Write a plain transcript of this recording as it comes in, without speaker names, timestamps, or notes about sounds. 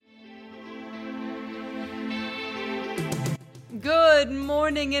Good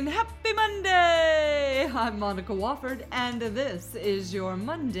morning and happy Monday! I'm Monica Wofford, and this is your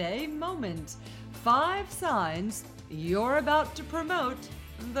Monday Moment. 5 signs you're about to promote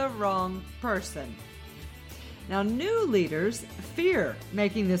the wrong person. Now, new leaders fear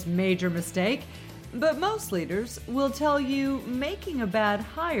making this major mistake, but most leaders will tell you making a bad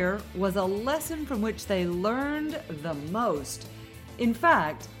hire was a lesson from which they learned the most. In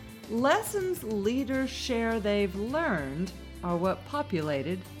fact, lessons leaders share they've learned are what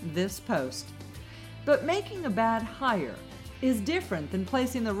populated this post. But making a bad hire is different than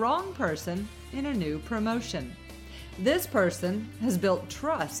placing the wrong person in a new promotion. This person has built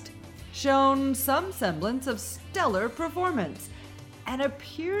trust, shown some semblance of stellar performance, and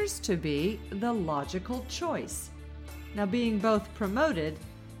appears to be the logical choice. Now, being both promoted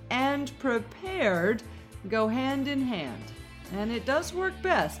and prepared go hand in hand, and it does work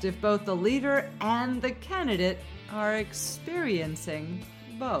best if both the leader and the candidate are experiencing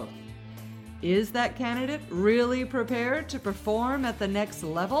both. Is that candidate really prepared to perform at the next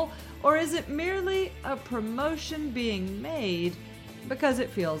level, or is it merely a promotion being made because it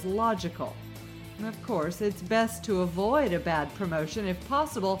feels logical? Of course, it's best to avoid a bad promotion if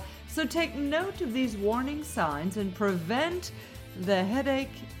possible, so take note of these warning signs and prevent the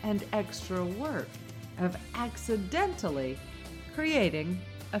headache and extra work of accidentally creating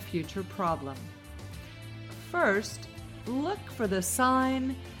a future problem. First, look for the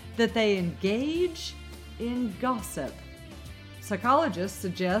sign that they engage in gossip. Psychologists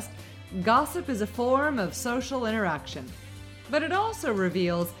suggest gossip is a form of social interaction, but it also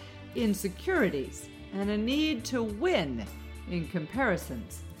reveals insecurities and a need to win in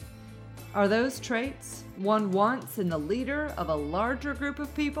comparisons. Are those traits one wants in the leader of a larger group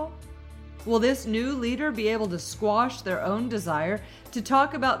of people? Will this new leader be able to squash their own desire to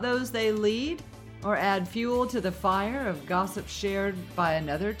talk about those they lead, or add fuel to the fire of gossip shared by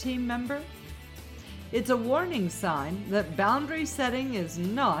another team member? It's a warning sign that boundary setting is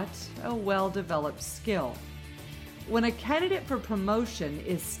not a well-developed skill. When a candidate for promotion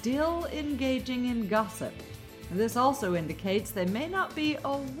is still engaging in gossip, this also indicates they may not be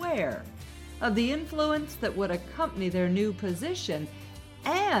aware of the influence that would accompany their new position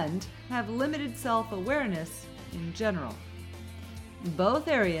and have limited self-awareness in general. Both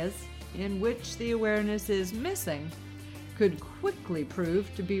areas in which the awareness is missing could quickly prove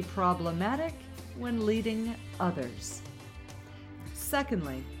to be problematic when leading others.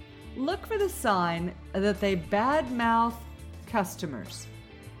 Secondly, look for the sign that they badmouth customers.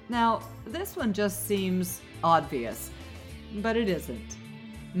 Now, this one just seems obvious, but it isn't.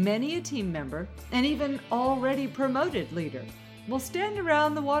 Many a team member, and even already promoted leader, will stand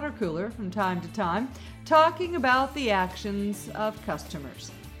around the water cooler from time to time talking about the actions of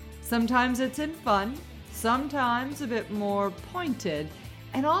customers. Sometimes it's in fun, sometimes a bit more pointed,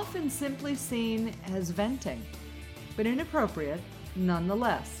 and often simply seen as venting, but inappropriate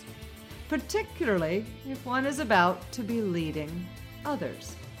nonetheless, particularly if one is about to be leading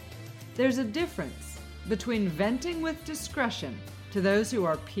others. There's a difference between venting with discretion to those who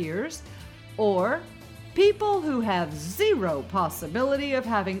are peers or people who have zero possibility of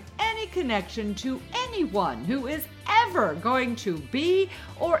having any connection to anyone who is ever going to be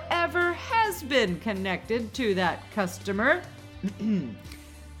or ever has been connected to that customer,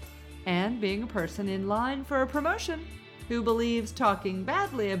 and being a person in line for a promotion who believes talking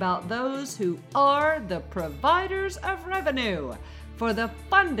badly about those who are the providers of revenue for the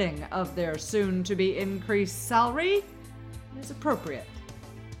funding of their soon-to-be increased salary is appropriate.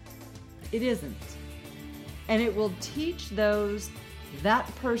 It isn't. And it will teach those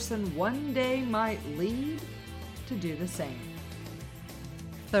that person one day might lead to do the same.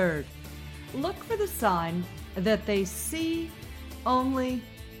 Third, look for the sign that they see only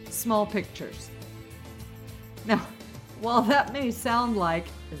small pictures. Now, while that may sound like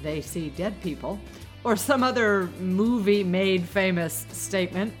they see dead people or some other movie-made famous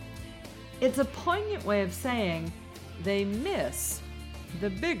statement, it's a poignant way of saying they miss the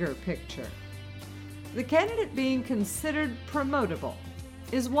bigger picture. The candidate being considered promotable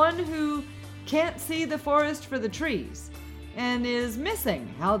is one who can't see the forest for the trees and is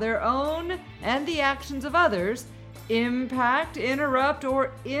missing how their own and the actions of others impact, interrupt,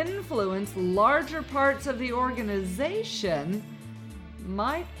 or influence larger parts of the organization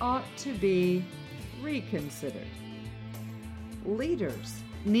might ought to be reconsidered. Leaders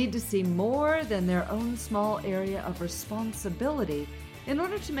need to see more than their own small area of responsibility in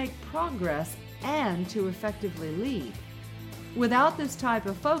order to make progress and to effectively lead. Without this type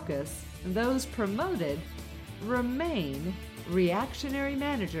of focus, those promoted remain reactionary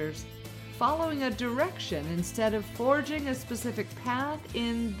managers following a direction instead of forging a specific path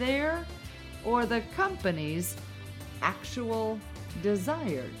in their or the company's actual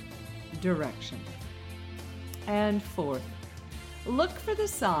desired direction. And fourth, look for the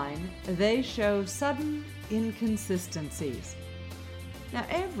sign they show sudden inconsistencies. Now,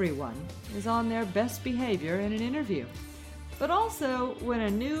 everyone is on their best behavior in an interview, but also when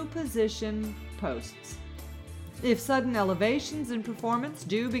a new position posts. If sudden elevations in performance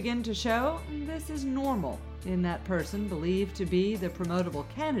do begin to show, this is normal in that person believed to be the promotable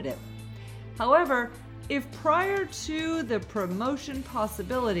candidate. However, if prior to the promotion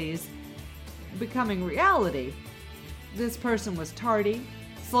possibilities becoming reality, this person was tardy,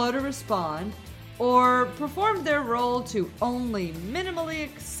 slow to respond, or performed their role to only minimally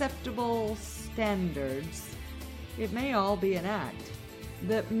acceptable standards, it may all be an act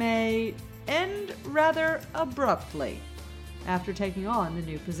that may end rather abruptly after taking on the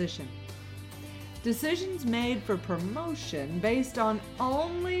new position. Decisions made for promotion based on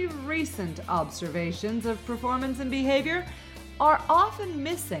only recent observations of performance and behavior are often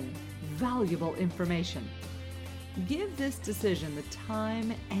missing valuable information. Give this decision the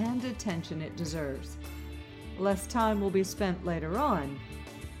time and attention it deserves. Less time will be spent later on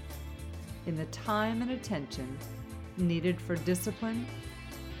in the time and attention needed for discipline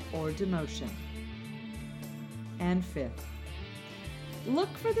or demotion. And fifth, look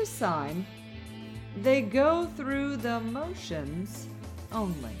for the sign they go through the motions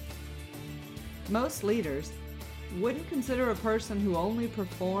only. Most leaders wouldn't consider a person who only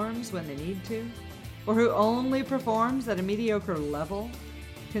performs when they need to, or who only performs at a mediocre level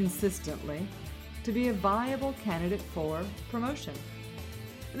consistently, to be a viable candidate for promotion.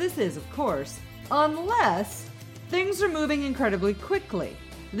 This is, of course, unless things are moving incredibly quickly.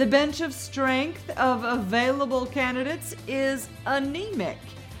 The bench of strength of available candidates is anemic,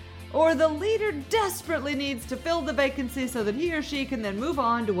 or the leader desperately needs to fill the vacancy so that he or she can then move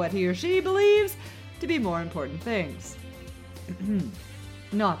on to what he or she believes to be more important things.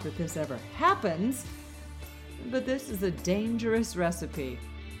 Not that this ever happens, but this is a dangerous recipe,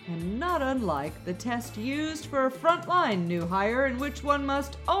 and not unlike the test used for a frontline new hire in which one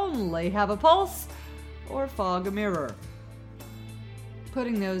must only have a pulse or fog a mirror.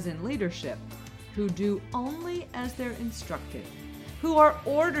 Putting those in leadership who do only as they're instructed, who are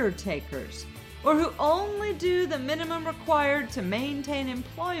order takers, or who only do the minimum required to maintain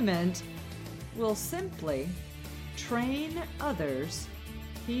employment will simply train others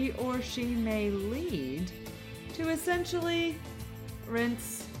he or she may lead to essentially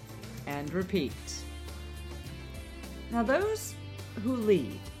rinse and repeat. Now, those who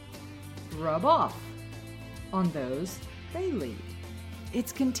lead rub off on those they lead.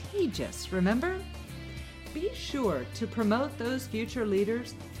 It's contagious, remember? Be sure to promote those future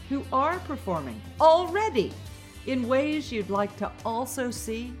leaders who are performing already in ways you'd like to also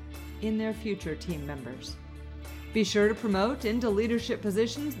see in their future team members. Be sure to promote into leadership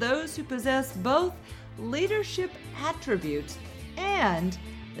positions those who possess both leadership attributes and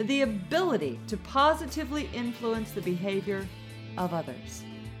the ability to positively influence the behavior of others.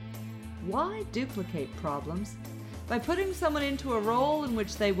 Why duplicate problems by putting someone into a role in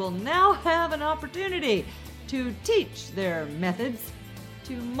which they will now have an opportunity to teach their methods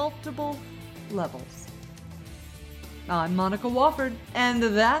to multiple levels? I'm Monica Wofford, and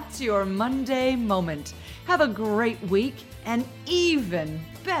that's your Monday Moment. Have a great week, an even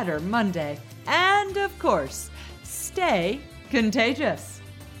better Monday, and of course, stay contagious.